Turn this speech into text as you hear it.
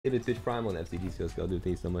David Twitch Prime on FCG Skills. Dude, thank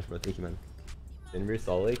you so much, bro. Thank you, man. Denver,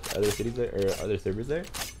 Salt Lake, other cities there, or other servers there?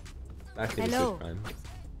 Back to Twitch Prime.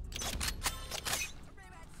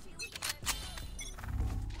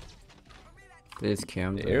 This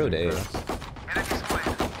cam. Arrow day.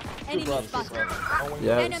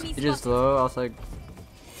 Yeah, he just low. I was like,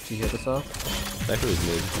 did you hit us off? Cypher was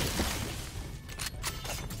mid.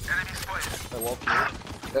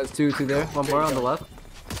 That's two there. One more on the left.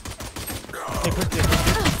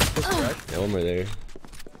 Yeah, one more there.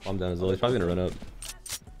 Bomb down as well. He's probably gonna run up.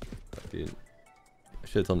 Dude, I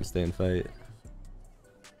should have told him to stay and fight.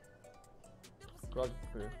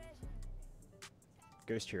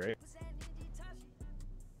 Goes to your right.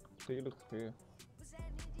 C looks clear.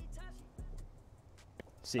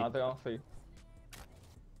 C. They're on C.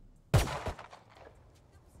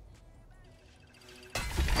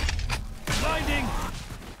 Blinding.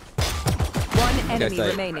 One enemy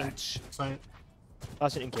remaining.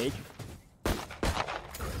 Last one, engage.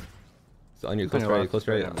 So on your close right, close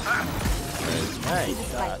right.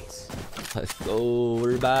 Nice. Let's go.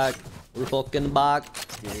 We're back. We're fucking back.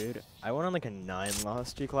 Dude, I went on like a 9-loss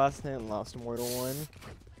streak last night and lost Immortal 1.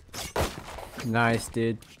 Nice,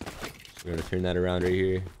 dude. We're gonna turn that around right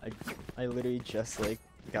here. I literally just like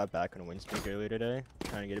got back on a win streak earlier today,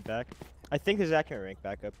 trying to get it back. I think there's actually a rank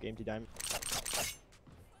back up game to Diamond.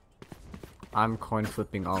 I'm coin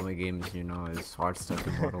flipping all my games, you know, it's hard stuff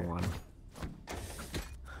in Immortal 1.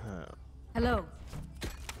 Hello.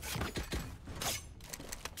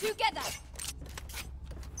 Together.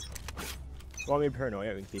 Want me to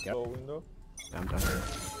paranoia? We can peek out. Window. Yeah, I'm done here.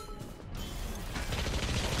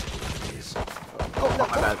 Oh, no,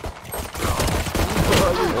 My bad.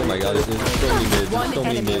 Oh my god, this is so many mid. One So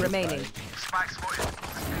many enemy mid. remaining.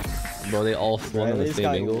 Bro, they all swung on the same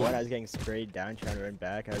angle. One, I was getting sprayed down trying to run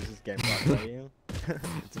back. I was just getting blocked by you.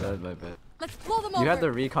 It's bad, my bad. Let's blow them You over. had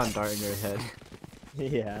the recon dart in your head.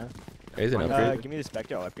 Yeah. Is an upgrade? Give me the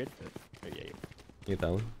Spectre, I'll upgrade. Oh, yeah, yeah. Get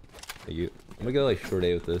that one. Thank you. I'm gonna go like short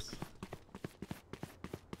A with this.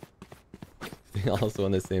 They also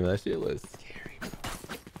on the same. That shit was scary, bro.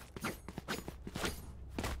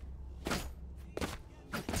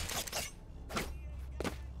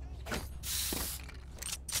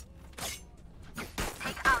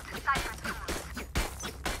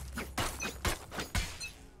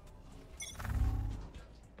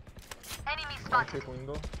 One quick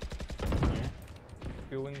window.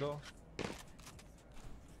 Few window.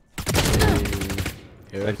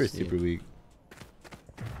 Cypher's super weak.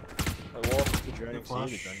 I walk. Good running, see,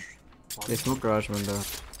 good running. They smoke garage window.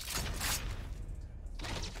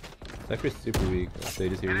 Cypher's super weak. They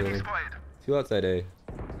just here building. Two outside A.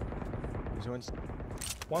 There's one's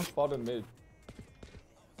One spot in mid.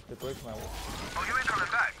 They break my wall.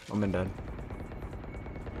 I'm in dead.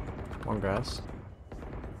 One grass.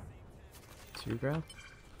 Two grass?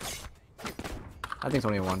 I think it's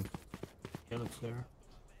only one. Yeah, looks clear.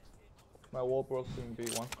 My wall broke in B.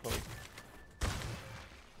 One close.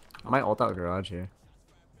 I might ult out garage here.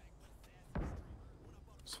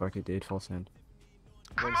 Just fuck it, dude. Full send.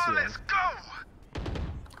 one C.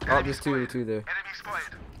 Oh, there's two there.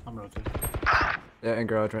 I'm rotating. Yeah, in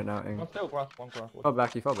garage right now. In. One still grass, one grass. Oh,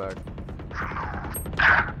 back. He fell back.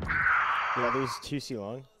 Yeah, there's 2 C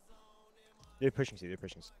long. They're pushing C, they're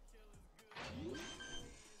pushing C.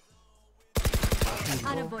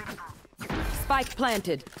 Spike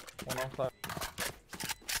planted. One outside.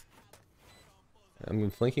 I'm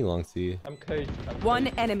flanking long C. I'm caged. One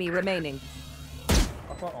enemy remaining. I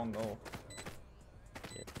thought, oh no.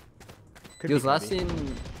 He was last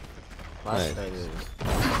seen. Nice. Nice.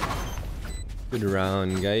 Good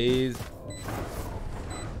round, guys.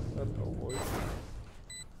 Let's go, boys.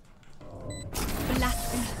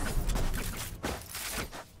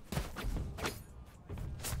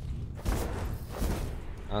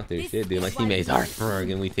 Out there, shit, dude. My teammates are frog,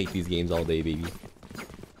 and we take these games all day, baby.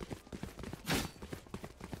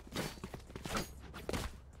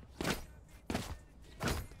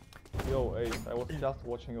 Yo, Ace, I was just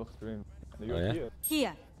watching your stream. Are you yeah? here?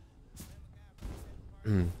 Here.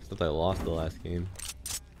 Except I lost the last game.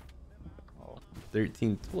 Oh,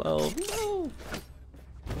 13-12. No.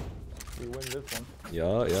 we win this one.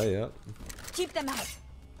 Yeah. Keep them out.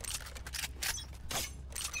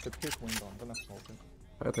 The pick window, I'm gonna smoke it.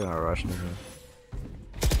 I think I'm rushing in here.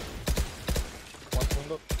 One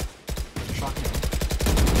window.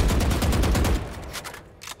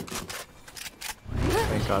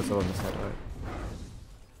 Thank God someone missed that right.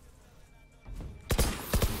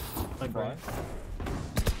 Like Brian.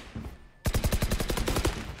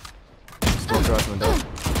 Smoke garage window.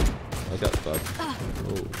 I got fucked. Oh.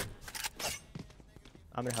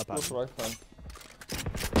 I'm gonna help out. Close right side.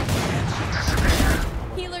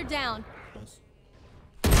 down.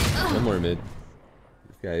 One more mid.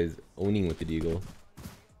 This guy is owning with the deagle.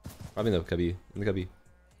 Probably in the cubby. In the cubby.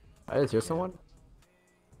 I just hear someone.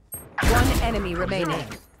 One enemy remaining.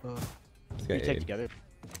 This guy We take A. together.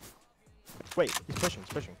 Wait, he's pushing. He's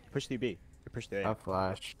pushing. Push the B. Push the A. I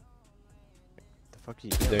flash. The fuck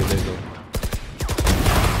is he There, doing? there, there.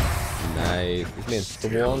 Nice. This man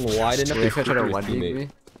swung wide enough Wait, if I to try to his one teammate. me,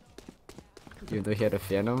 even though he had a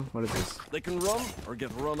phantom. What is this? They can run or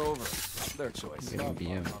get run over. Their choice. He's gonna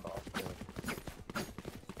BM.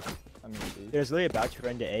 I mean, It was literally about to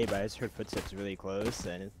run to A, but I just heard footsteps really close,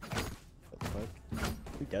 and what the fuck?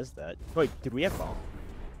 Who does that? Wait, did we have bomb?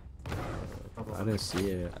 I didn't see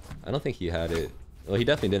it. I don't think he had it. Well, he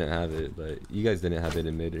definitely didn't have it, but you guys didn't have it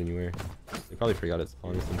in mid anywhere. They probably forgot it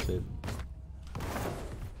spawned or some shit.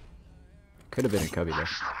 Could have been a cubby though.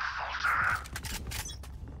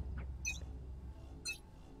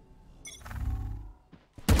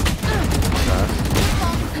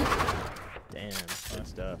 Damn, good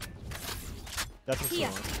stuff. That's what's Here.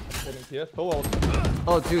 wrong. getting here. So out.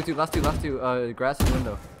 Oh, two, last two. Grass in the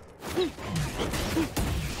window.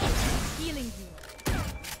 Healing you.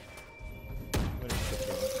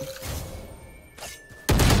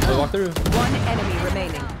 Oh, walk through. One enemy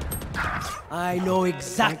remaining. I know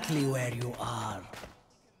exactly where you are.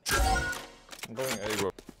 I'm going A,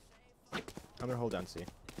 bro. I'm gonna hold down C.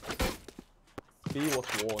 B was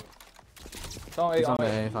walled. Down A, He's on down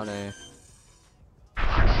A, found A.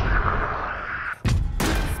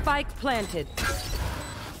 Spike planted.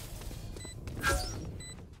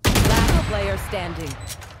 Last player standing.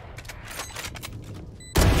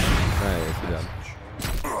 Nice, good job.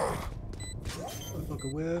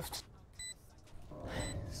 Fucking whiffed.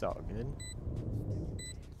 It's all good.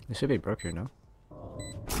 It should be broke here, no?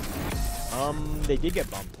 They did get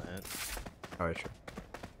bomb plant. Alright, sure.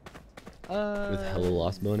 With hella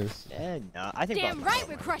loss bonus. Nah, I think Damn bomb right plant.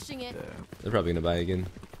 we're crushing it. Yeah. They're probably gonna buy again.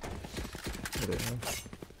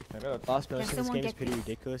 I got Lost bonus in this someone game is get pretty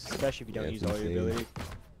ridiculous, especially if you don't Yeah, use it's all your insane.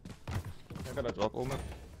 ability. a drop omen.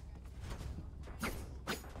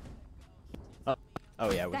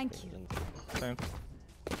 Oh yeah, Thank you. Same.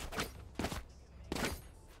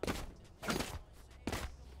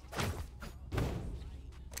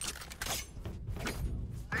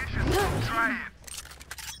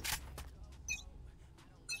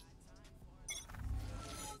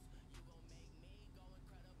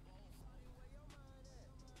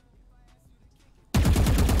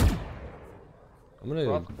 I'm gonna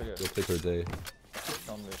Well, go okay. play towards A.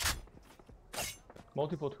 Down there.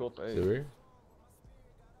 Multiple towards A. Sewer?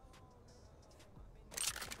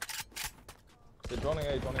 They're joining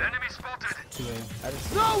A, joining A.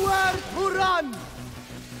 Nowhere to run!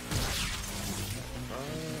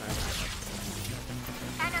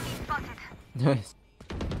 Nice.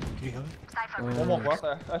 Can you heal it? One more grass.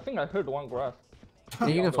 I think I heard one grass.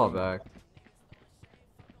 You can fall back.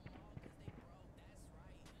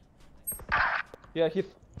 Yeah, he's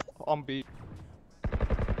on B.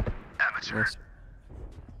 Nice.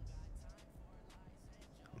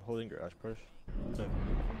 I'm holding garage push.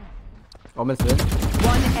 Omen's mid.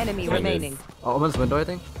 One enemy Sorry, remaining. Oh, Omen's window, I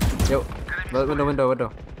think. Yo.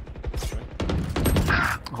 Window.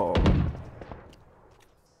 Oh.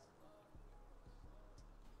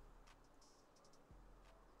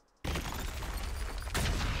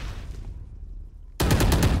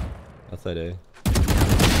 Outside A.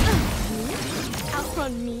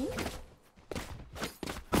 Outrun me.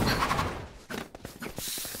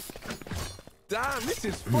 Damn, this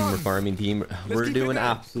is We're fun. farming team. We're keep doing it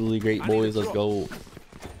up. absolutely great, I need boys. a Let's drop. go.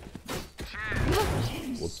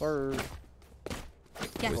 Sir.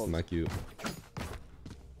 Yes. Wasting my cube.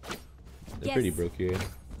 They're Yes. pretty broke here.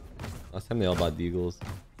 Last time they all bought deagles.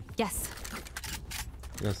 Yes.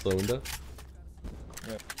 You know, slow window.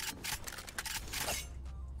 Yeah.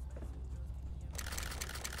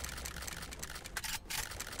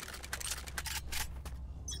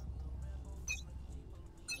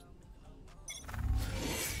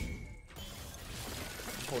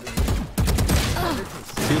 Holding.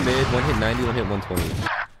 Two mid, one hit 90, one hit 120.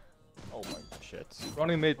 Oh my. Shit.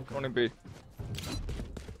 Running mid, running B.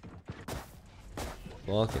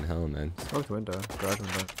 Fucking hell, man. Smoked window. Garage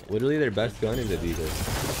window. Literally, their best gun is a deagle.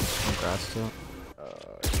 Some grass still.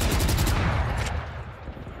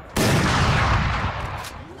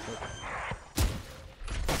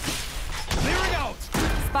 Clearing out.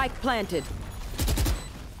 Spike planted.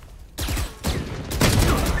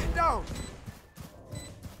 Down.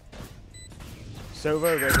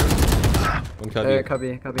 Sova, right One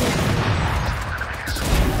cubby. Cubby.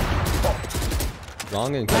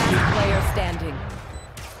 Long and cubby. Last player standing.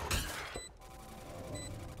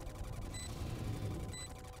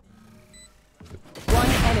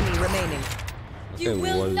 You Okay,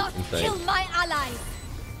 will one not inside. kill my allies.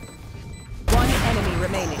 One enemy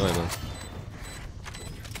remaining. No, I know.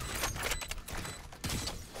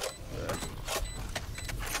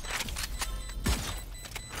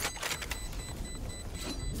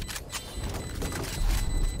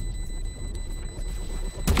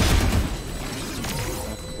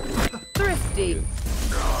 Thrifty.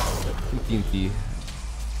 TNT.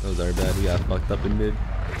 That was our bad. We got fucked up in mid.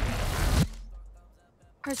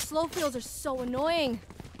 Our slow fields are so annoying.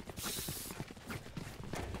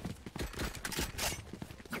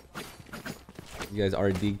 You guys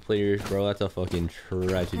are Dig players, bro. That's a fucking Can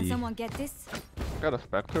tragedy. someone get this? Got a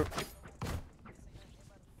Spectre.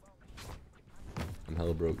 I'm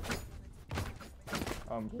hella broke.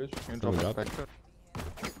 Bridge. Can you Someone drop a drop? Spectre?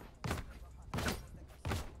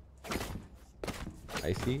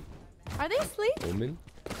 Icy? Are they asleep? Omen?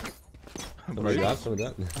 Someone drop? Someone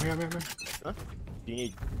drop? I'm here. Do you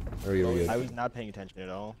need? Are we good? I was not paying attention at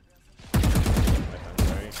all. I'm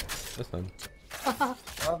sorry. That's fine. I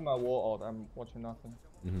have my wall out. I'm watching nothing.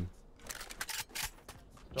 Mm-hmm.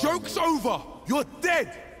 Joke's over! You're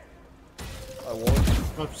dead! I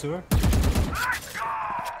was Up sewer.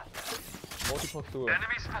 multiple sewer.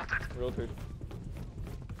 Enemy spotted. Rotate.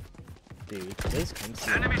 Dude, this comes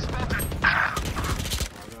to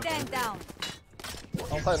Stand down.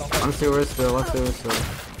 On side. One sewer still, one sewer still.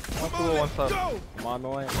 One sewer, one side. I'm on my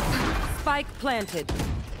way. Spike planted.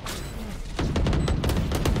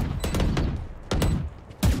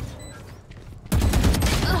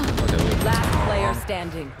 Last player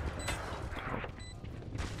standing.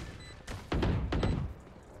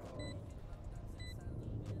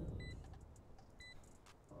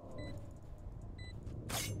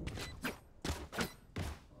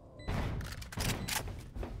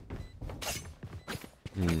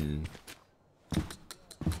 Hmm.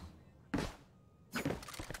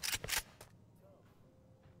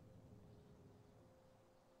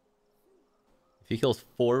 If he kills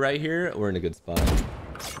 4 right here, we're in a good spot.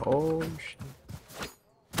 Oh shit.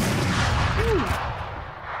 Oh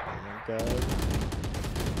my god.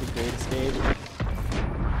 The great escape.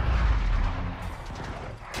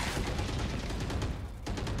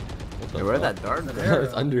 Hey, where'd that dart go?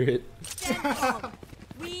 It's under it. Stand tall.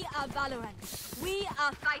 We are Valorant. We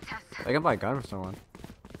are fighters. I can buy a gun for someone.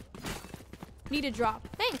 Need a drop.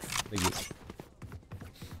 Thanks. Thank you.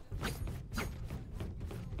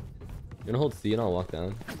 You're gonna hold C and I'll walk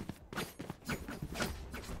down.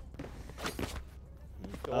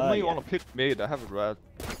 Only yeah. want to pick mid. I have a red.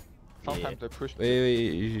 Sometimes they push.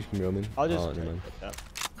 Wait, you just can Roman. I'll just. Oh, never mind. put that.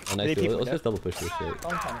 Oh, nice. They Let's people just double push this shit.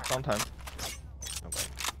 Sometimes. Okay.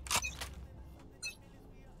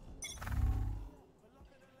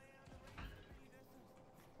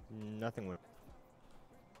 Nothing went.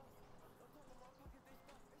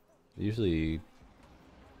 They usually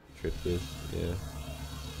trip this, yeah.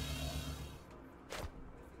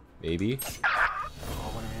 Maybe.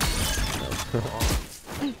 No.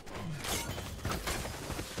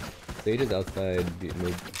 Sage is outside mid.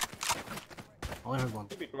 I only heard one.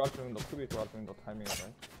 Could be garage window. Could be garage window timing,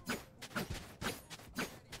 right?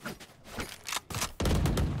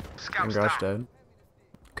 And garage dead.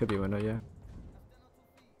 Could be window, yeah.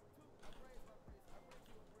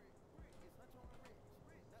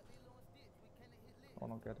 Oh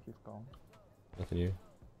no, get he's gone. Nothing here.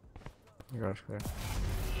 Garage clear.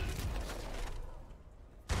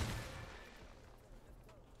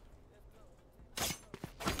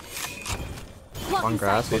 One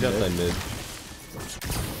grass, Sage one outside mid. mid.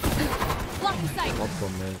 Blocking sight. Multiple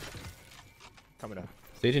mid. Coming up.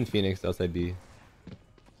 Sage and Phoenix outside B.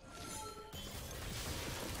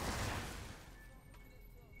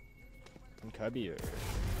 From Cubby or.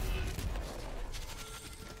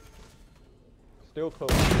 Still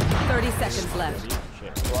close. 30 seconds left.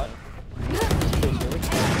 Shit. What?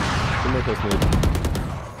 Two more close mid.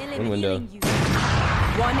 One window. Eliminating you.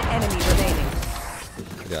 One enemy remaining.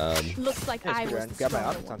 God. Looks like I was the Got my stronger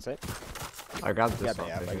options one. on site. I got this Got one.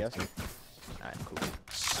 the app, I guess. Alright, cool.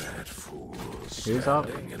 Sad fools. Who's up?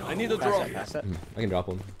 I need a Pass that, pass that. I can drop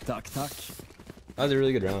one. Tuck. That was a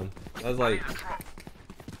really good round. That was like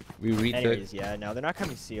we retook. Anyways, yeah, no, they're not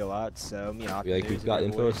coming C a lot, so me We like we got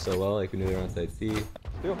info so well. Like we knew they were on side C. Still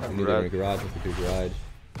We have knew they were in red. garage. Went to garage.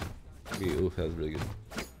 Oof, that was really good.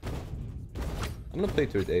 I'm gonna play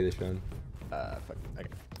towards A this round. Fuck. Okay.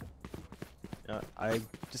 I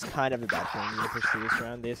just kind of have a bad feeling to push through this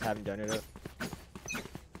round. They just haven't done it up.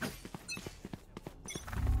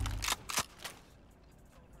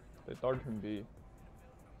 They dart him B.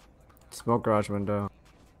 Smoke garage window.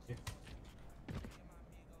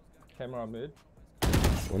 Camera mid.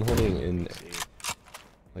 One holding in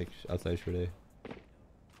like outside short A.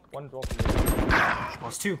 One drop.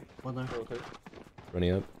 Lost two. One there. Okay.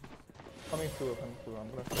 Running up. Coming through. I'm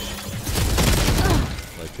gonna.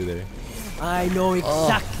 Like two there. I know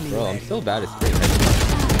exactly Bro, where I'm so you bad at are. spraying headshots.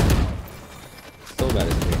 So bad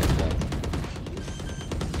at spraying headshots.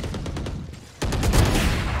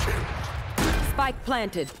 Spike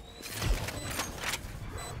planted.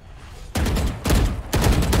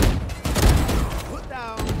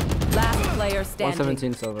 Last player standing.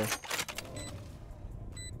 117 silver.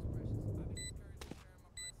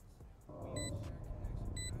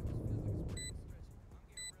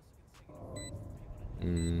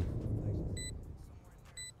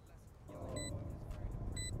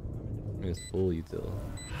 It's full util.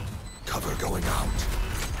 Cover going out.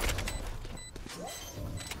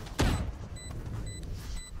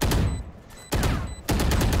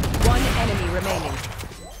 One enemy remaining.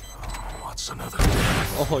 What's another?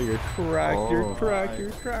 Oh, you're cracked. You're Oh. cracked.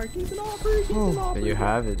 You're cracked. He's an opera. He's an opera. There you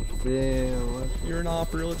have it. Damn. What? You're an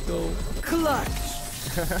opera. Let's go. Clutch.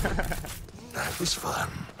 That was fun.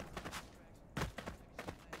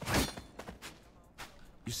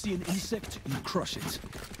 You see an insect, you crush it.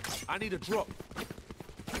 I need a drop.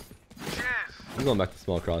 I'm going back to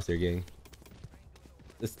small crosshair, gang.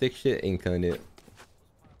 The stick shit ain't cutting it.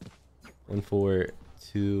 1, 4,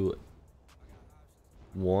 2,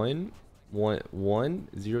 1. 1,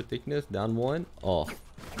 0 thickness, down 1. Oh,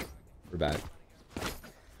 we're back.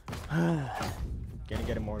 Gonna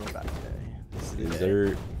get Immortal back today. This is the day.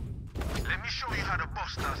 Dessert. Let me show you how the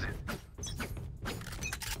boss does it.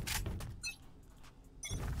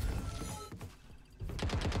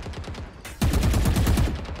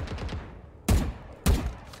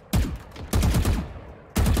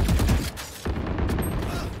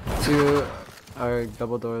 Two are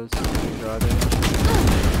double doors. Garage.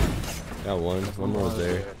 Got one. One more was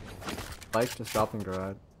there. Spike just dropping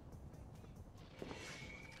garage.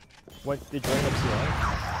 What did you end up seeing?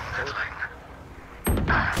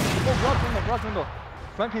 Oh, glass window.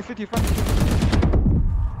 Flanking city, flanking city.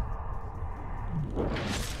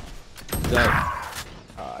 Done.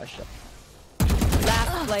 Ah, shit.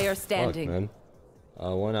 Last player Fuck, standing. man.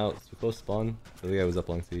 One out. So close spawn. I think I was up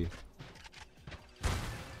long C.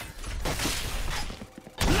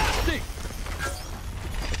 Blasting!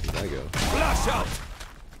 Where did I go? Flash out!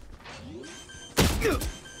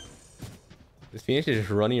 This Phoenix is just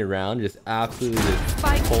running around, just absolutely just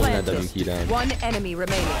Spike holding that W planted. key down. One enemy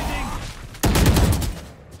remaining.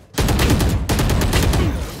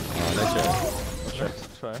 Nice try.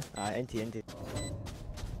 Let's try. NT.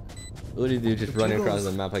 Literally, dude, just running across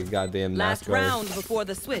the map like a goddamn Last NASCAR. round before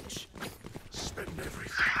the switch. Spend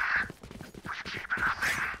everything. We keep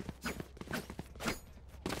nothing.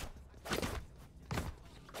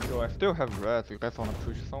 Yo, I still have red. You guys wanna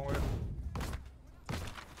push somewhere?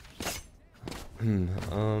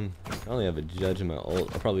 I only have a judge in my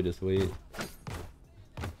ult. I'll probably just wait.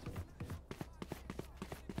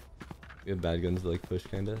 We have bad guns to like push,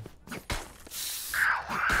 kinda.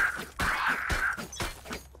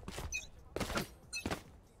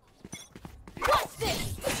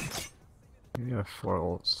 You have 4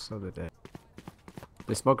 ults of the day.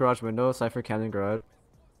 They smoke garage window, Cypher cannon garage.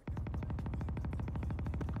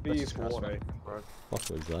 Please, cross water. right. What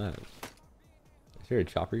was that? Is there a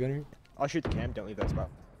chopper gunner? I'll shoot the cam. Don't leave that spot.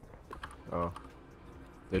 Oh.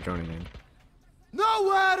 They're droning in.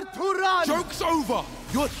 Nowhere to run! Joke's over!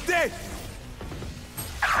 You're dead!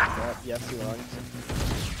 Yes, he runs.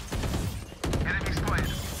 Enemy spotted.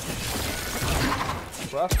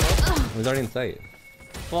 Glass. He's already in sight.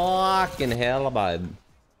 Fucking hell, bud.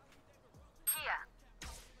 Here.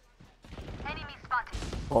 Enemy spotted.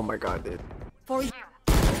 Oh my god, dude. For you.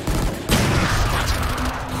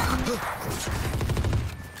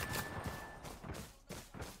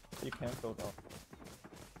 You can't build up.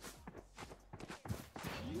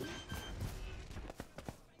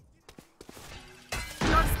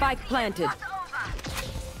 Spike planted.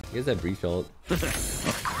 You guys have breach ult. You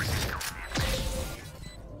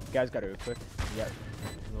guys got it quick. Yeah. A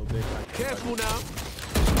little bit. Careful now.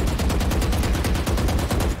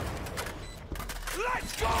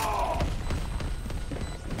 Let's go!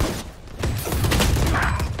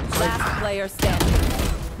 Last player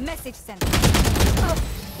standing. Message sent.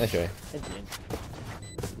 Nice try. NT.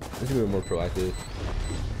 This is a bit more proactive.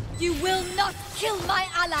 You will not kill my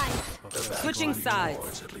allies. Switching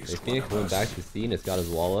sides. At least If Phoenix went back to C and it's got his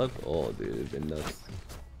wall up, oh dude, it's been nuts.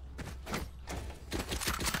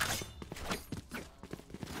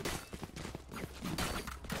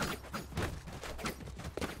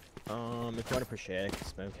 If you want to push A, I can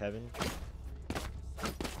smoke heaven.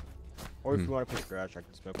 Or if you want to push garage, I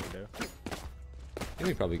can smoke window. I think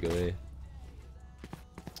we probably go A.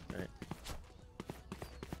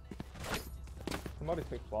 Somebody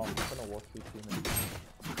take bomb. I'm gonna walk CT maybe.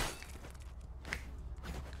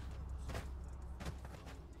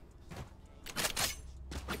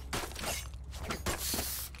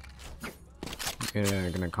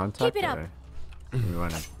 Gonna contact Keep it up. or we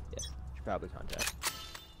wanna Yeah, should probably contact.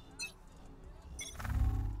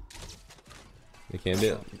 They can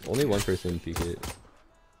be. Only one person peek it.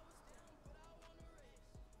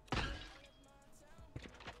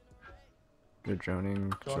 They're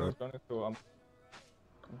droning. Johnny's So going to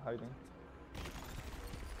I'm hiding.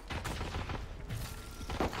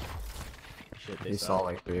 Shit, he saw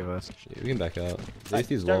like 3 of us. Yeah, we can back out.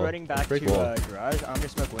 Start AC's wall. running back to Break wall. garage. I'm gonna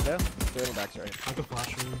smoke window. They're running back, sorry. I can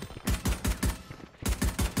flash him.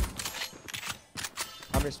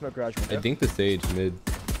 I'm gonna smoke garage window. I think the sage mid.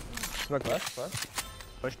 Smoke left. Flash.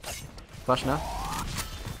 Push. Flash now.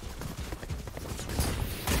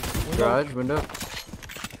 Garage window.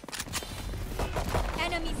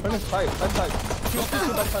 Enemy Finish side. Shoot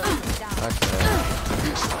that side. Backside.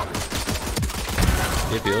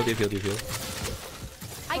 Deep heal.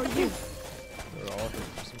 I got you. They're all for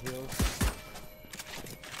some heals.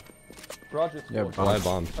 Garage is Yeah, close. Oh, I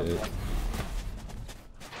bombed shit.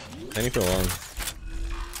 Planning for long.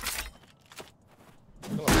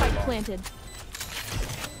 Spike planted.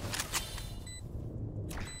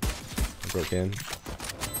 I broke in.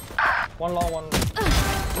 One long, one.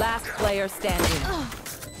 Last player standing.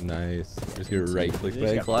 Nice. Just get right click They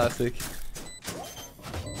just by got- classic.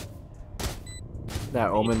 That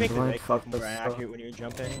You need to omen make the blind make fucked more us up. accurate when you're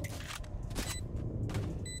jumping.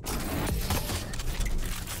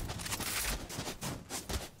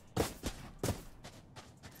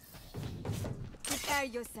 Prepare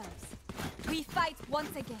yourselves. We fight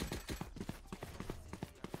once again.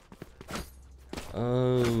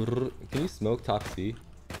 Can you smoke top C?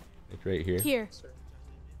 Like right here. Here.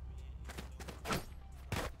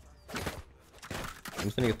 I'm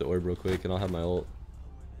just gonna get the orb real quick and I'll have my ult.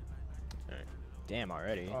 Damn,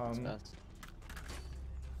 already. That's fast.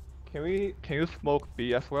 Can you smoke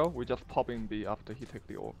B as well? We just pop in B after he take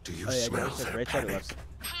the orb. Do you Oh yeah, smell guys, the right side or left side?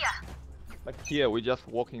 Like here, we just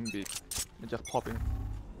walk in B. We just pop in.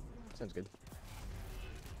 Sounds good.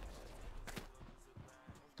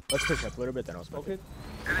 Let's push up a little bit, then I'll smoke Okay. it.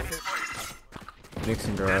 Nick's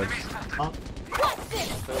in garage.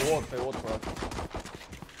 They ward for us.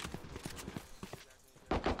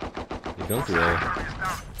 You don't do well.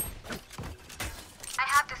 I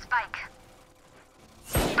have the spike.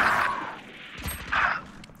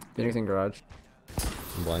 Nick's in garage.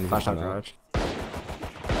 I'm blind. Flash out out. garage.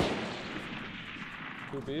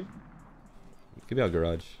 2B. Could be out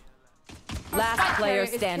garage. Last player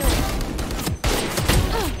is standing.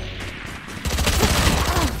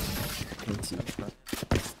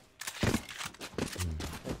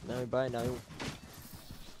 Now we buy, now we...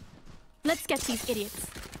 Let's get these idiots.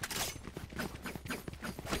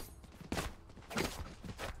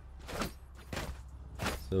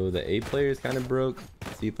 So the A player is kind of broke.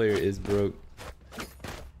 C player is broke.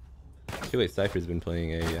 Actually, wait, Cypher's been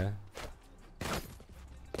playing A, yeah?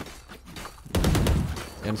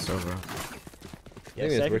 And Sova. Yeah, I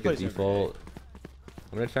think it's Cypher work at plays over default.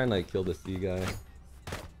 I'm gonna try and like kill the C guy.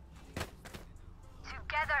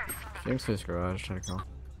 James plays garage. Try to kill.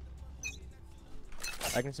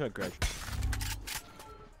 I can smoke garage.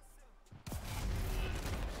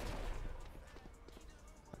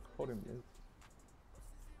 Hold him. Yeah.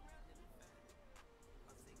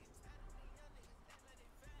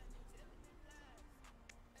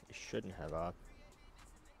 You shouldn't have op.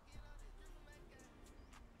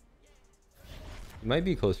 It might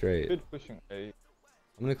be close right. Good pushing A. I'm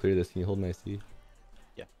gonna clear this. Can you hold my C?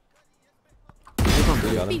 Yeah.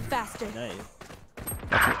 You got Be him. faster. Nice.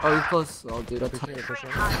 Oh, he's close. Oh, dude, that's Pushing.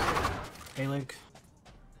 A-Link.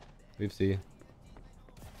 We've C.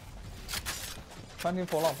 Planting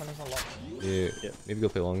for long. Yeah. Yeah. Maybe go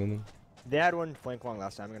play long in them. They had one flank long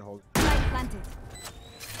last time, I'm gonna hold. Spike planted.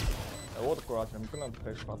 I ward garage. I'm gonna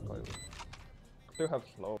play fast guys. Still have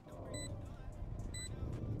slow.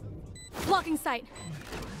 Blocking sight.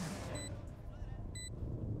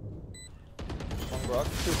 One garage,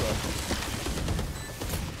 two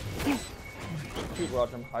garage. Two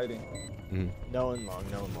garage, I'm hiding. Mm-hmm. No one long.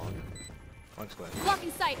 One square.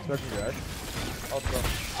 Blocking sight. Smoking garage. Outside.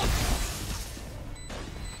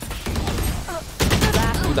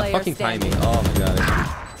 Last Dude, the player fucking standing. timing. Oh my god.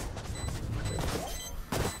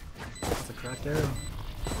 That's a cracked arrow.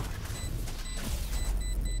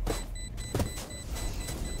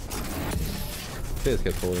 They just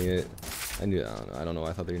kept holding it. I don't know.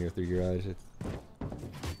 I thought they were near 3 garage. It's...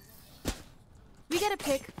 We get a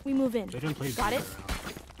pick. We move in. They didn't play Got B it? right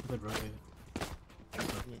now. Good rotate.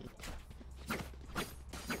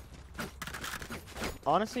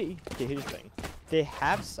 honestly, okay, here's the thing. They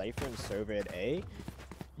have Cypher and Sova at A.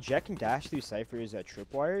 Jet can dash through Cyphers at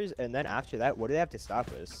tripwires, and then after that, what do they have to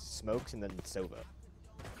stop us? Smokes and then Sova.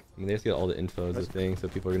 I mean, they just get all the info as a thing, so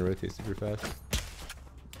people are gonna rotate super fast.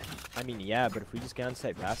 I mean, yeah, but if we just get on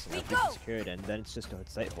site fast enough, we can secure it, and then it's just a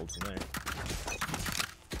site hold from there.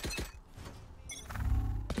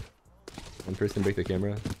 One person break the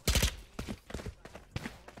camera.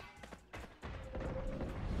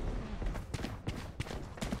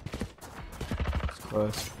 It's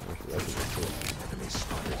close.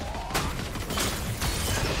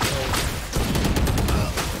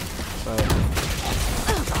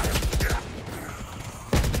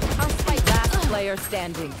 Last player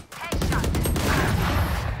standing.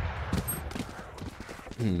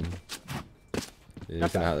 They're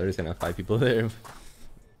just gonna have 5 people there.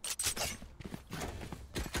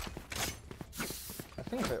 I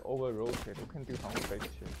think they over rotate. We can do some fake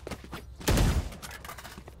shit.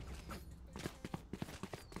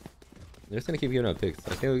 They're just gonna keep giving up picks.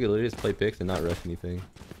 I think we could literally just play picks and not rush anything.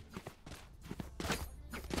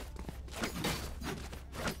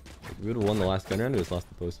 If we would have won the last gun round, we just lost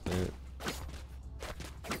the post plant.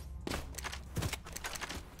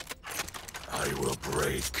 I will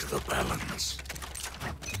break the balance.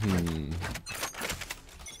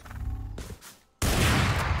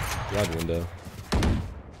 Garage window.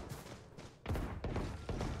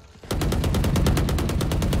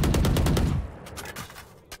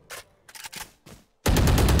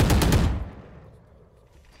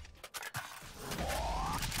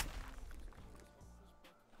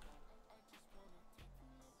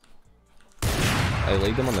 I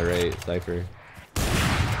laid them on the right, Cypher. I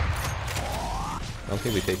don't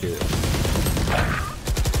think we take it.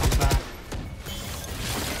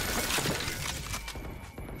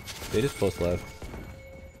 They just post left.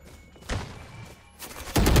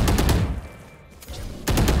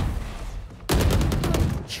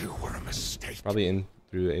 You were a mistake. Probably in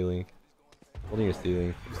through A-Link. Holding your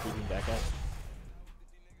C-Link. Steven back up.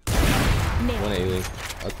 One A-Link.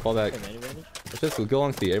 I'll fall back. Let's just go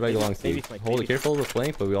long C. Everybody go long C. Hold it careful with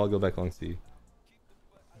flank, but we all go back long C.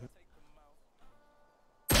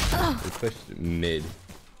 We pushed mid.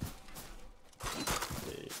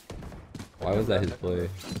 Why was that his play?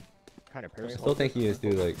 Kind of I'm personal. still thinking you just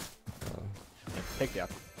do like Take the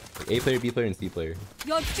up. A player, B player, and C player.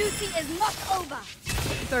 Your duty is not over.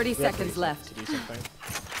 30 seconds left. To do something.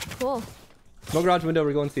 Cool. Smoke garage window,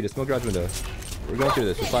 we're going C. Just smoke garage window. We're going through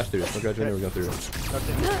this. We flash through. Smoke garage window, we're going through.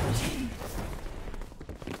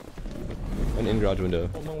 One in garage window.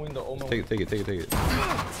 Omen window, omen Take it.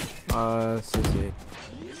 CC.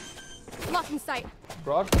 Blocking sight.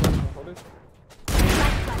 Garage, hold it.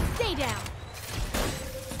 Stay down.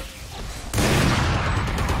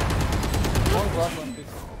 One garage, one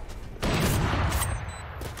please.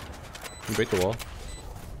 You break the wall.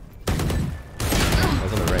 I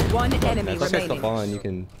was on the right. One enemy As long as I remaining. fall on, you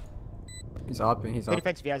can. He's up and he's Play up.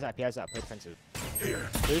 defensive, he has up, Play defensive.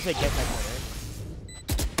 There's a get that corner.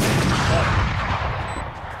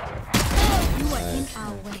 You are in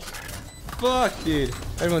our way. Fuck, dude.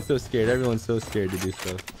 Everyone's so scared. Everyone's so scared to do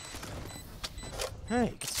stuff.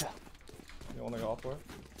 Hey, good stuff. You wanna go for it?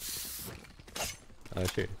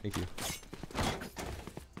 Sure. Thank you.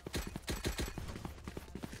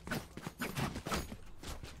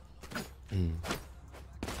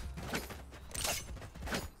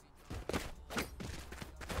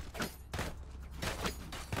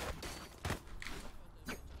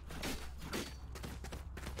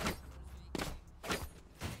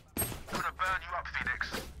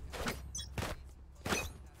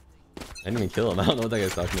 I didn't even kill him. I don't know what that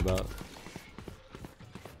guy's talking about.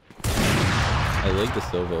 I like the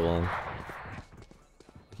Sova long.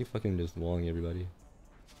 I keep fucking just walling everybody.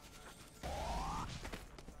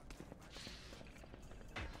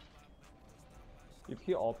 If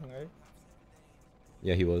he open A,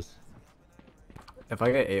 Yeah, he was. If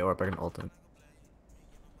I get A orb, I can ult him.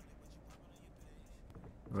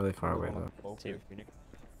 Really far away though. both Two.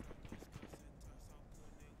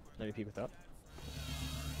 Let me peek with up.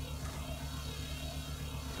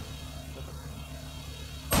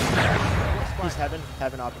 He's heaven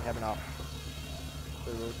op.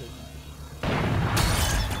 they rotate.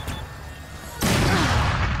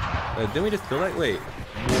 Didn't we just kill that? Wait.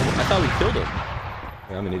 I thought we killed him.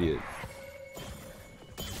 Wait, I'm an idiot.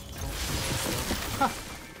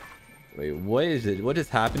 Wait, what is it? What just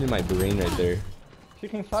happened in my brain right there?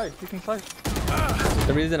 Kicking side. For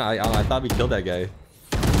some reason, I thought we killed that guy.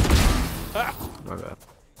 My bad.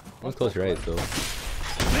 One's close right, so.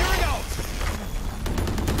 Clearing out.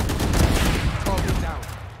 Target down.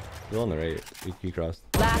 Still on the right. He crossed.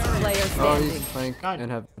 Last player Oh, standing. he's flank and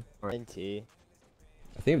have. NT.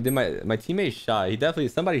 I think did my teammate shot. He definitely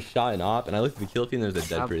somebody shot an op, and I looked at the kill feed and there's a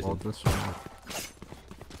dead person.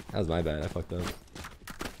 That was my bad. I fucked up.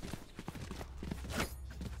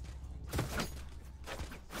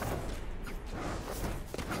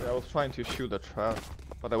 Yeah, I was trying to shoot a trap,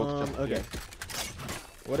 but I was just Okay.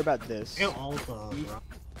 What about this? You ult, bro.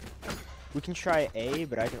 We can try A,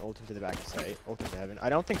 but I can ult into the back of site. Ult into heaven. I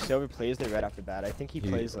don't think Silver plays there right off the bat. I think he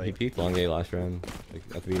plays He like... peeked long A last round. Like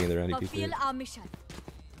at the beginning of the round, he peeked Fulfill it. our mission.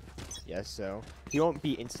 Yes, so... He won't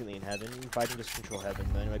be instantly in heaven. If I can just control heaven,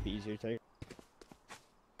 then it might be easier to take.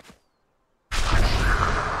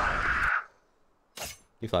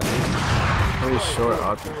 He flashed. Really short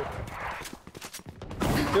up.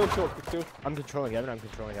 Still short, still. I'm controlling heaven, I'm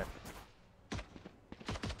controlling heaven.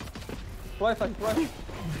 Flash, flash.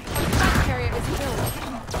 Carrier is killed.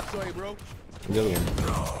 Sorry, bro. The other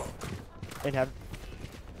one. In heaven.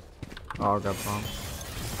 Oh, got bomb.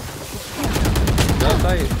 No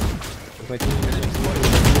fight. Where's my team? Where's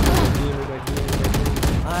my team?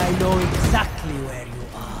 I know exactly where you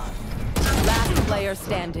are. Last player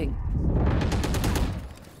standing.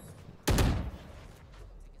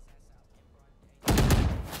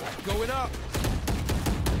 Going up.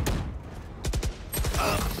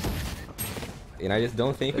 And I just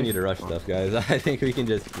don't think we need to rush stuff, guys. I think we can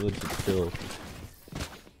just chill.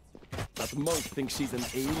 That monk thinks she's an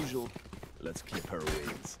angel. Let's clip her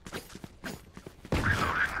wings.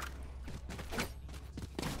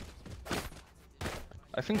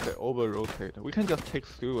 I think they over-rotate. We can just take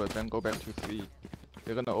Stewart, then go back to C.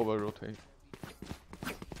 They're gonna over-rotate.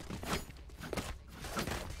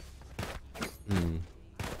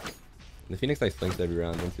 The Phoenix like flanks every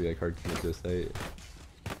round once we like hard commit to a site.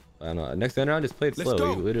 I don't know. Next round, just play it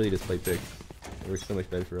slow. We literally just play picks. It works so much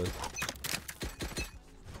better for us.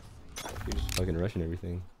 We're just fucking rushing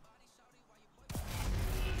everything.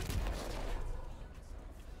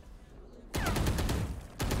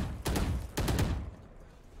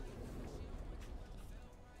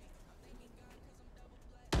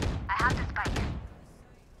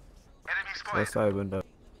 Left side window.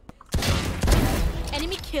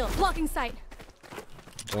 Enemy kill. Blocking sight.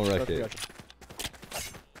 Don't rush it.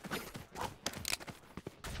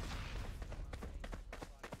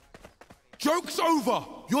 Joke's over.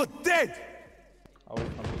 You're dead. I will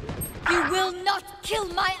come to this. You will not kill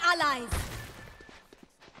my allies.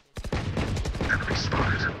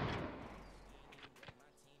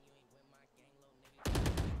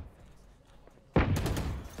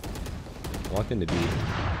 Walk into B.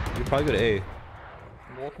 You probably go to A.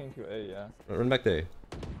 I'm walking to A, yeah. Run back to A.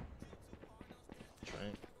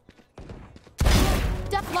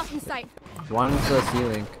 Death blocking sight. One's the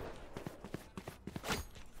C-link.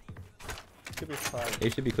 Should be side. A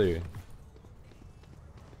should be clear.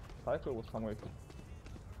 Cycle was somewhere.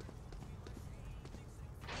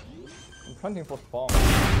 I'm hunting for spawn.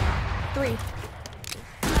 3.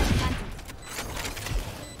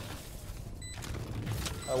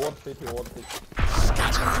 I want city, I want city.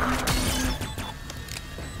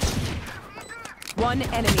 One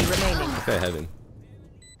enemy remaining. Okay, heaven.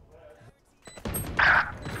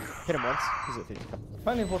 Hit him once. He's at 50.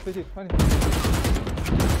 Hunting for city, hunting for city.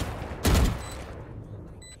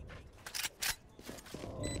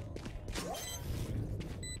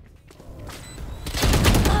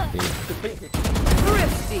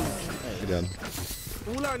 Thrifty. Good job.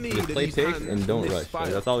 All I need Just are play these picks hands and don't this rush.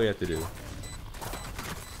 fire. That's all we have to do.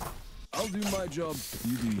 I'll do my job,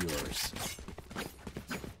 you do yours.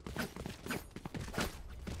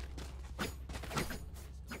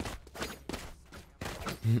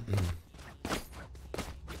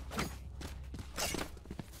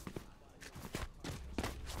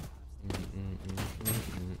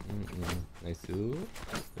 Nice.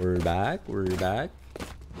 We're back. We're back.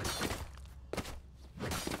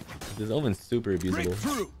 This Oven's super abusable.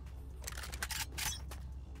 Breakthrough.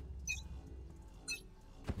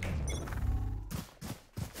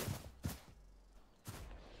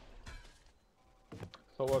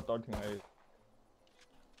 So we're darting A.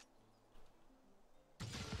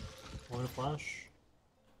 Want a flash?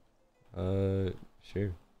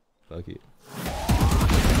 Sure. Fuck it.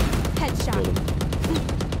 Headshot. Kill him.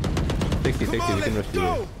 60, 60, Come on, we can rush let's through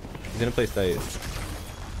go. it. He's gonna play site.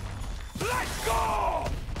 Let's go.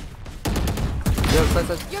 Yo,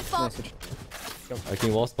 side. Your fault. Nice. Can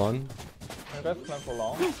you wall spawn? And that's plan for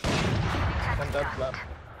long. And that's plan.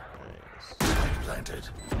 Planted.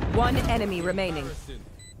 One enemy remaining.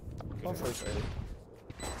 Don't push A.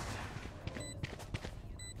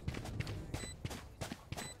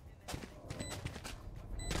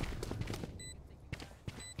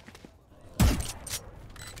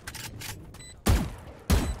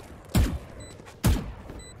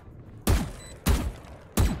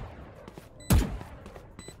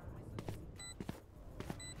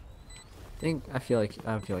 I feel like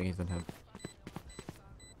he's in him.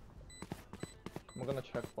 I'm gonna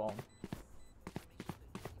check bomb.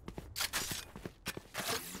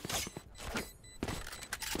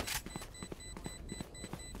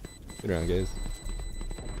 Good round, guys.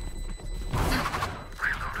 I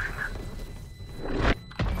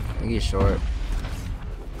think he's short.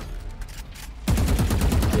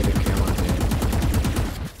 Get a camera there.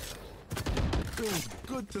 Feels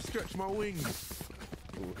good to stretch my wings.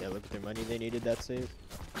 Ooh, yeah, look at their money. They needed that save.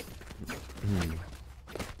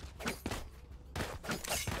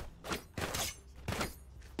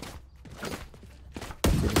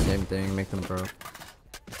 Do the same thing, make them broke.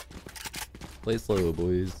 Play slow,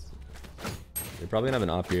 boys. They're probably gonna have an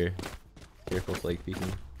op here. Careful, Flake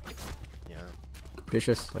peeking. Yeah. Pretty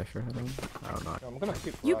sure Cypher had him. I don't know. I'm gonna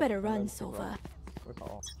keep. You rush better and run, then keep Sova. rush. That's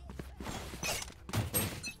all.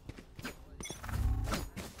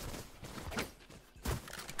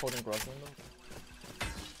 Holding garage window.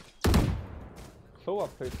 Sova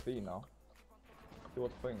plays C now. He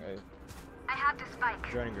was playing A. I have the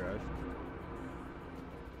spike. Joining garage.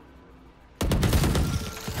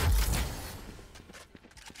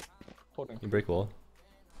 Holding. You break wall.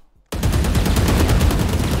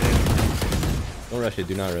 Don't rush it.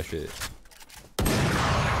 Do not rush it.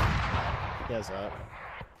 He has that.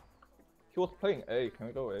 He was playing A. Can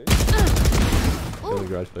we go A? Kill the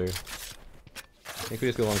garage player. I think we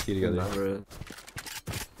just go long key together. Remember,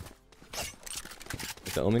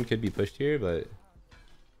 The Omen could be pushed here, but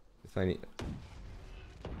it's fine. I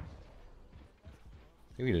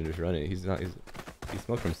think we can just run it. He's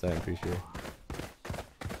smoked from side, I'm pretty sure.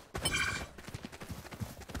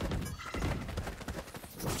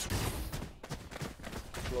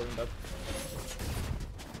 Blowing that.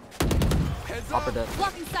 Hopper dead.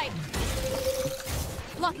 Blocking sight.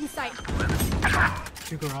 Blocking sight.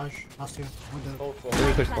 2 garage. Last 2. Window. I think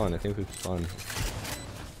we push spawn. I think we push spawn.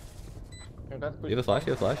 Yeah, that's Do you have a flash?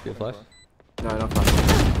 Do you have a flash? Do you have a flash? No, I don't flash.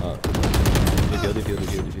 Oh.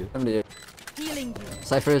 Defuse. 78. Healing you.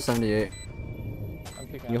 Cypher is 78. I'm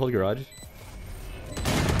picking Can you hold garage?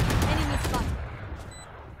 Enemy spot.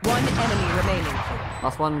 One enemy remaining.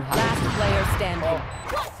 Last one. Last player standing.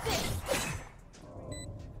 What's this?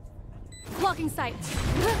 Blocking sight.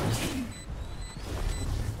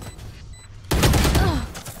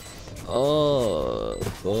 Oh,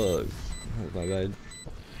 fuck. My bad.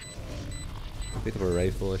 I picked up a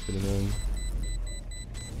rifle. I should have known.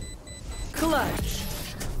 Clutch.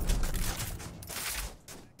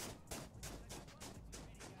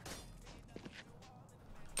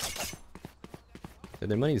 Yeah,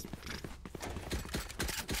 their money's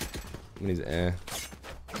eh.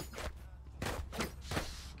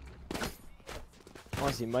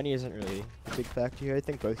 Honestly, money isn't really a big factor here. I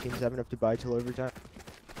think both teams have enough to buy till overtime.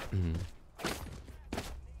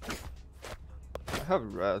 I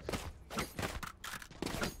have red.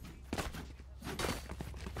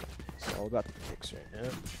 It's all about the picks right now.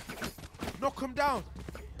 Knock him down.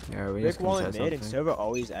 Yeah, we Rick just wall can in say mid and something. Sova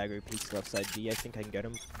always aggro peeks left side D. I think I can get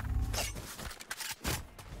him.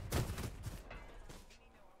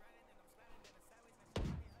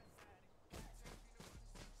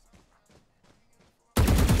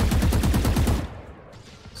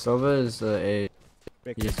 Sova is A.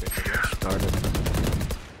 Rick, He just Rick, Rick. started. So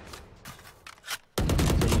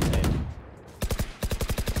he's A.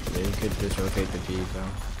 Yeah, you could just rotate the B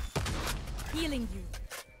though. Healing you.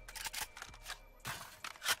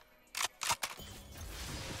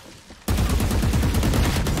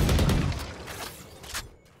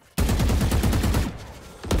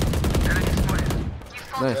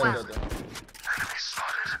 Nice.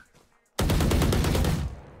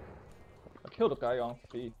 I killed a guy on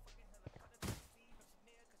C.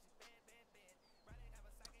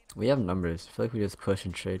 We have numbers. I feel like we just push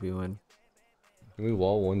and trade, we win. Can we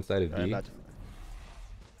wall one side of Alright, B? about to-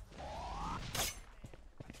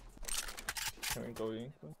 Can we go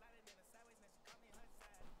in?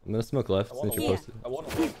 I'm gonna smoke left I since wanna you're walk. posted. I wanna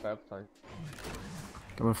walk backside.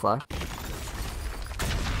 Come on, flash.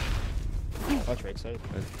 Watch right side.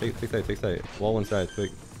 Take side. Wall one side,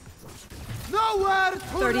 quick. Nowhere to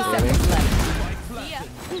 30 run. seconds left.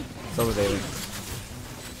 Sova's A.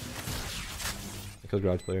 I killed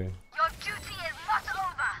garage player. Your duty is not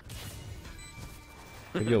over.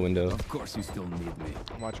 Maybe a window. Of course you still need me.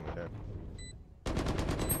 I'm watching window.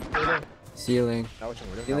 Ceiling. Not watching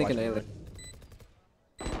window. Ceiling not and watching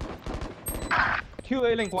A-Link. 2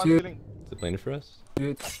 A-Link, 1 Two. A-Link. Is it planar for us?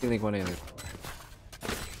 Ceiling, 1 A-Link.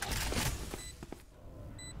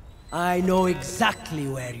 I know exactly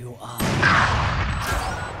where you are.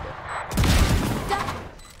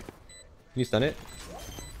 Can you stun it?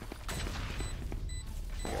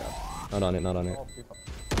 Not on it, not on it.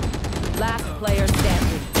 Last player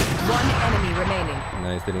standing. One enemy remaining.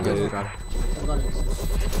 Nice, didn't get it. I got it.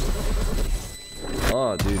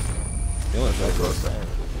 Oh, dude. You know what?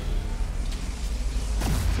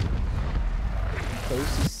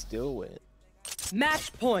 Cozy still win.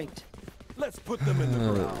 Match point. Let's put them in the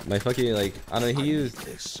ground. My fucking, like, I don't know, he used...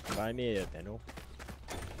 This. Find me a panel.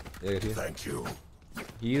 Yeah, Thank you.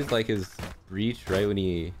 he used, like, his breach right when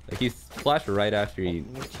he... Like, he flashed right after he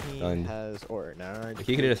stunned. Has or nah. Like,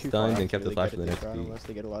 he could have stunned and kept the flash for the next beat. Unless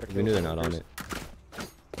they get a lot of We knew kills they're not on first. it.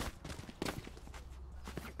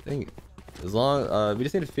 I think as long we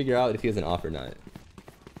just need to figure out if he has an op or not.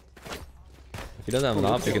 If he doesn't have an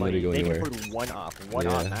op, he can literally go They anywhere. can put one op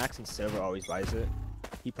max, and Silver always buys it.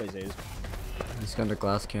 He plays A's. He's got a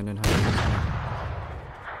glass cannon.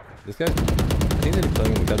 This guy, I think they're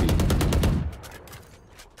playing with Cubby.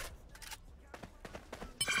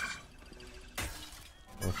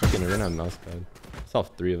 Oh, fucking ran out of mouse pad. It's all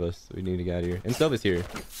three of us. So we need to get out of here. And Silva's here.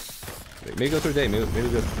 Wait, maybe go towards A. Maybe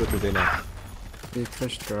go towards A now. Big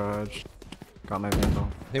fish garage. Got my vandal.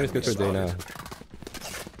 I think let's go towards A now.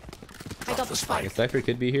 I got the spike. Like, Cypher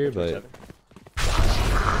could be here, but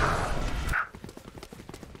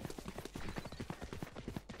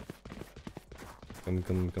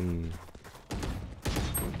come.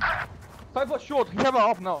 Cypher short. He have an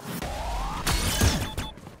off now.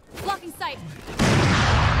 Blocking sight.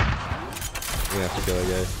 We're gonna have to kill that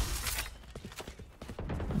guy.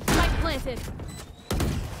 Spike planted.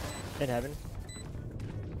 In heaven.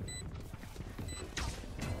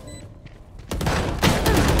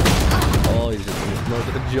 Oh, he's just gonna smoke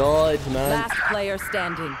with the judge, man. Last player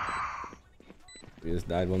standing. We just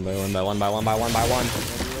died one by one.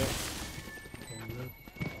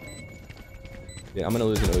 Yeah, I'm gonna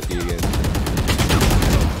lose an OT again.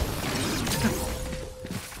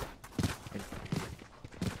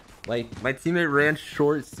 Like, my teammate ran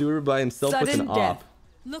short sewer by himself with Sudden an death. op.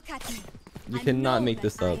 Look at me. You I cannot know make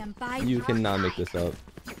this that I up. am by You your cannot make side. this up.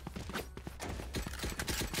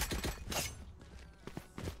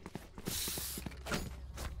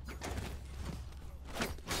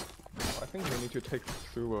 I think we need to take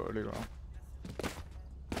sewer early round.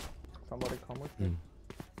 Somebody come with me.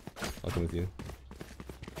 I'll come with you.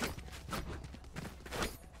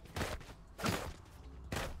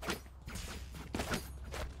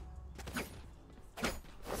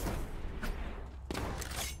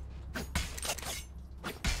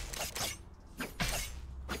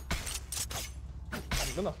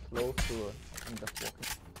 I'm gonna slow sewer and just walk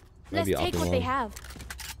in. Let's Maybe take up what and they long. have.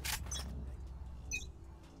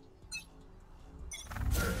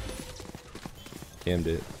 Cammed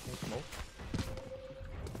it. No smoke.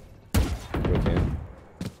 Bro, cam.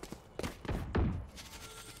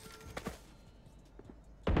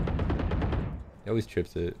 He always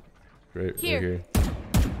trips it. Right Here. here.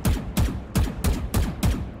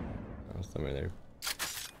 Oh, somewhere there.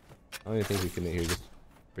 I don't even think we can here. Just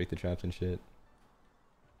break the traps and shit.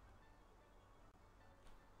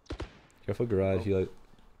 Careful garage. You like.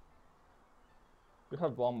 You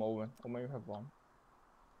have bomb, Owen. Owen, you have bomb.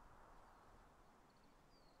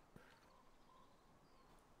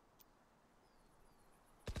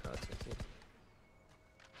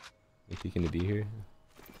 If you can be here.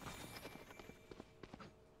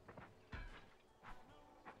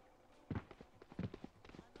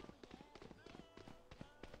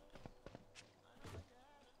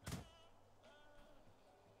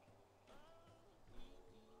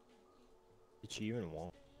 It's you and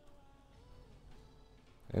Wong.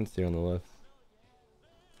 And stay on the left.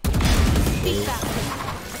 Beat back.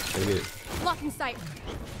 Take it. Blocking sight.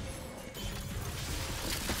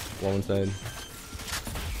 Wall inside.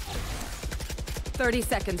 30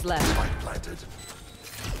 seconds left. Planted.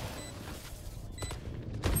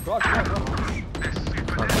 Garage.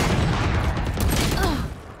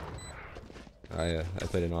 Ah, yeah. I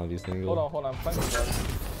played an obvious angle. Hold on. Find the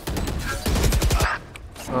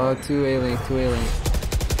Two A-link.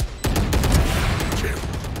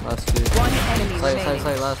 Last two. One enemy remaining.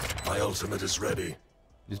 Side, last. My ultimate is ready.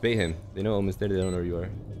 Just bait him. They know Omen's there. They don't know where you are.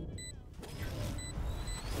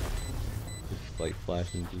 Just like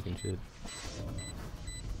flash and peek and shit.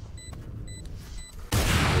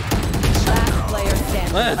 Last player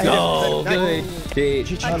standing. Let's go! Good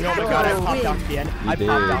shit. You Oh my god, I popped off the end. I did.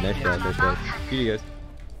 popped off Nice the shot, end. nice shot. You guys.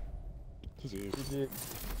 GG.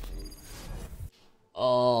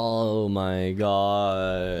 Oh my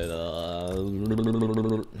god.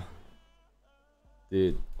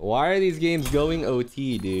 Dude, why are these games going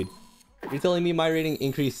OT, dude? You're telling me my rating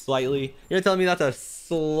increased slightly? You're telling me that's a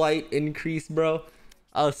slight increase, bro?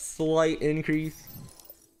 A slight increase?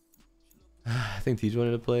 I think Tej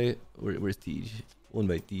wanted to play. Where's Tej? We'll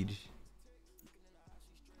invite Tej.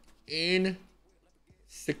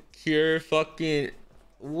 Insecure fucking.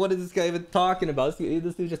 What is this guy even talking about?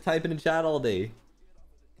 This dude's just typing in chat all day.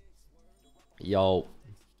 Yo.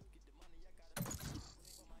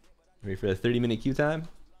 Ready for a 30-minute queue time?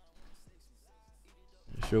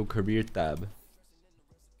 Show career tab.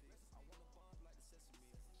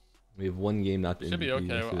 We have one game not. Should be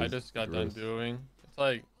okay. I just got done doing. It's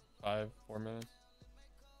like 4 minutes.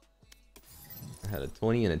 I had a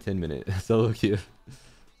 20 and a 10-minute solo queue.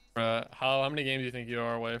 How many games do you think you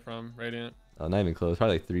are away from Radiant? Oh, not even close.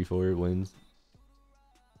 Probably like 3-4 wins.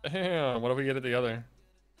 Damn. What if we get it together?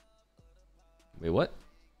 Wait, what?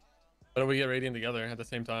 What if we get Radiant together at the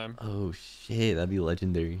same time? Oh shit, that'd be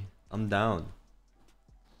legendary. I'm down.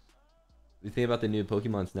 You think about the new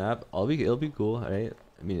Pokemon Snap? It'll be cool, alright?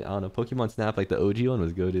 I mean, I don't know. Pokemon Snap, like the OG one,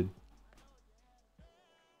 was goated.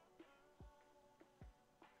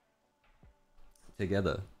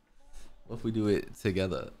 Together. What if we do it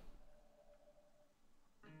together?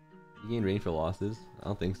 You gain range for losses? I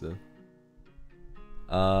don't think so.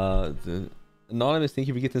 The Anonymous, thank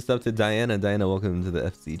you for getting this up to Diana. Diana, welcome to the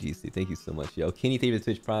FCGC. Thank you so much. Yo, Kenny, thank you for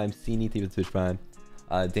the Twitch Prime. Cini, thank you for the Twitch Prime.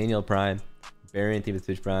 Daniel Prime. Baron, thank you for the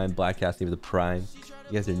Twitch Prime. Blackcast, thank you for the Prime.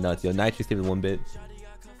 You guys are nuts. Yo, Nitrous, thank you for the 1 bit.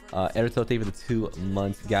 Erito, thank you for the 2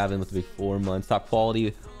 months. Gavin with the big 4 months. Top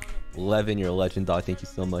quality, 11, you're a legend, dog. Thank you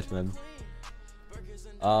so much, man.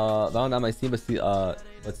 Bound on my team, but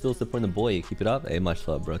still supporting the boy. Keep it up. Hey, much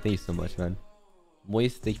love, bro. Thank you so much, man.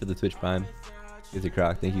 Moist, thank you for the Twitch Prime. You guys are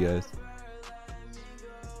cracked. Thank you, guys.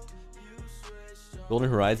 Golden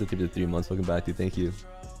Horizon, thank you for the 3 months. Welcome back, dude. Thank you.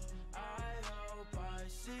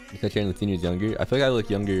 You cut your hair in the 10 years younger. I feel like I look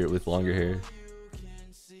younger with longer hair.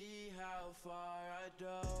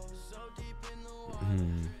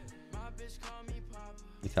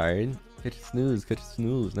 You tired? Catch a snooze. Catch a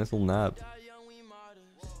snooze. Nice little nap.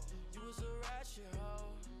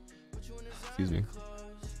 Excuse me.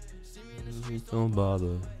 Don't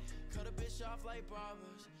bother.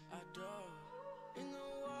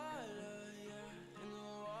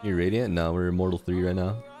 You're Radiant? No, we're Immortal 3 right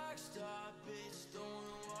now.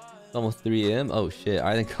 It's almost 3 AM? Oh shit,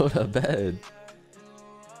 I didn't go to bed.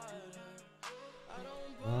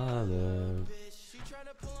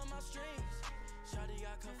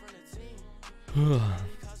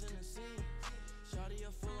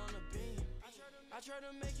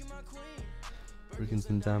 Working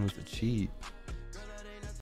some diamonds to cheat.